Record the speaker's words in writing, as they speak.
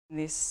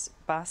This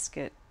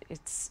basket,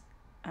 it's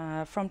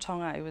from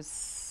Tonga. It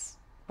was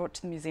brought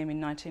to the museum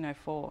in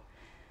 1904.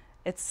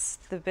 It's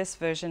the best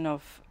version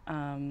of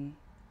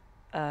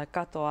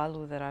Kato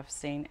Alu that I've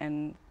seen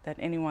and that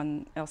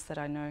anyone else that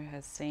I know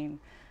has seen.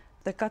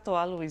 The Kato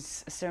Alu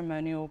is a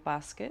ceremonial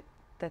basket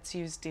that's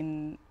used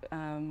in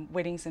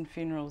weddings and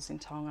funerals in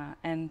Tonga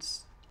and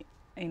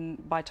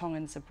by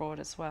Tongans abroad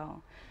as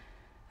well.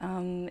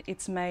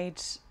 It's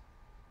made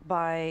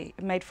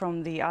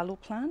from the alu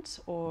plant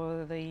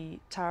or the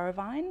taro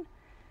vine,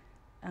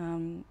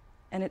 and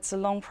it's a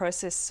long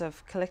process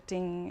of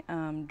collecting,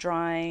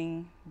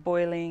 drying,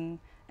 boiling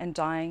and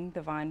dyeing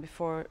the vine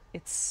before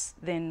it's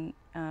then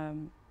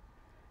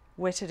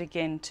wetted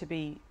again to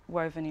be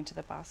woven into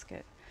the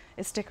basket.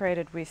 It's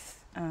decorated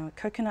with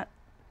coconut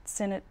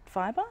sennet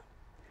fibre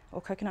or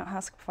coconut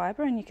husk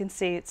fibre, and you can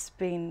see it's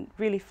been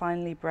really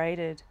finely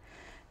braided.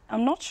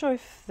 I'm not sure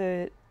if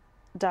the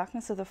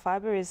darkness of the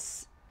fibre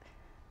is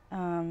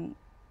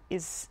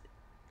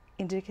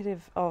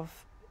indicative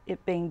of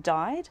it being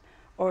dyed,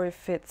 or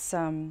if it's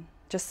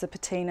just the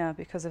patina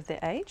because of the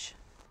age.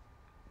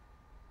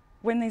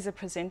 When these are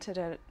presented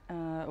at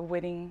a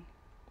wedding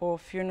or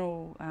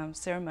funeral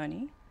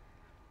ceremony,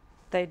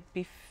 they'd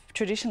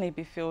traditionally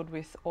be filled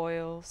with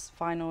oils,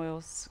 fine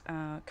oils,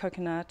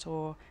 coconut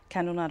or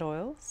candlenut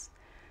oils.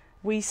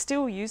 We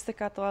still use the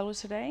Kato Alu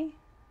today,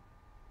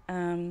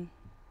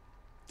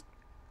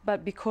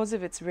 but because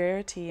of its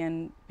rarity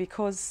and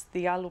because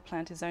the alu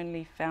plant is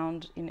only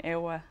found in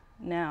Ewa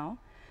now,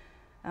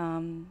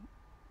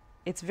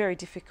 it's very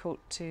difficult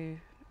to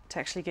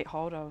actually get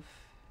hold of.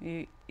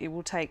 You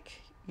would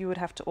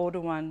have to order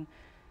one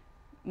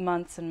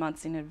months and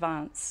months in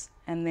advance,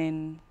 and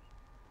then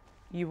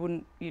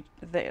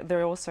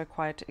they're also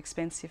quite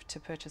expensive to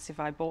purchase. If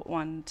I bought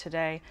one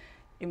today,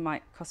 it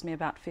might cost me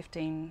about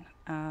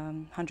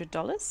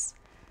 $1,500.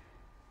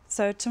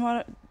 So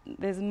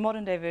there's a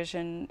modern day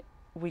version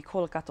we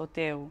call a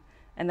kato,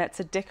 and that's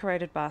a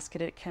decorated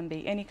basket. It can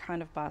be any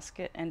kind of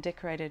basket and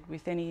decorated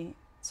with any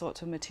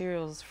sorts of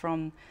materials,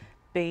 from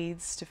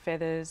beads to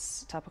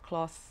feathers, tapa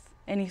cloth,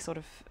 any sort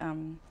of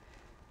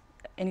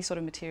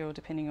material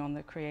depending on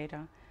the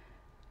creator.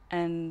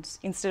 And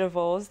instead of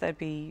oils, they'd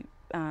be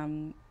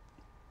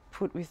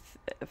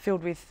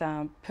filled with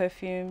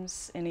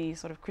perfumes, any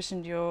sort of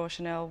Christian Dior,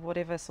 Chanel,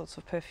 whatever sorts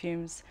of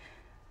perfumes,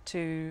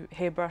 to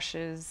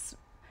hairbrushes,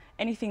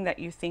 anything that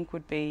you think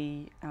would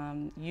be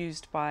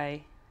used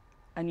by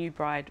a new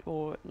bride,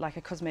 or like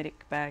a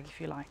cosmetic bag,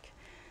 if you like.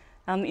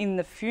 In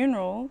the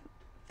funeral,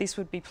 this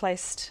would be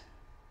placed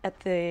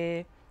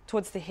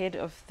towards the head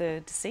of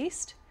the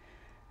deceased,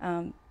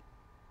 and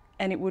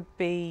it would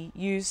be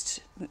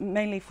used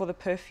mainly for the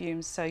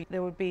perfumes. So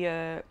there would be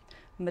a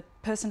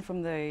person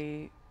from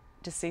the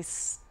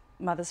deceased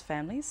mother's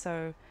family,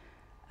 so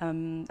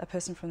a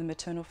person from the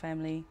maternal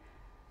family,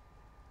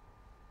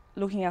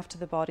 looking after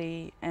the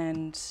body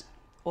and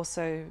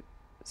also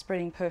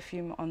spreading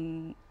perfume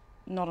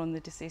not on the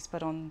deceased,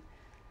 but on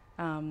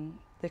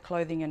the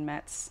clothing and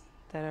mats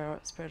that are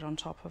spread on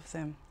top of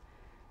them.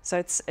 So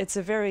it's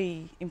a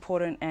very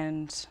important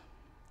and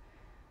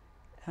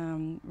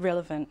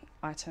relevant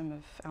item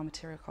of our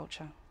material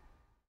culture.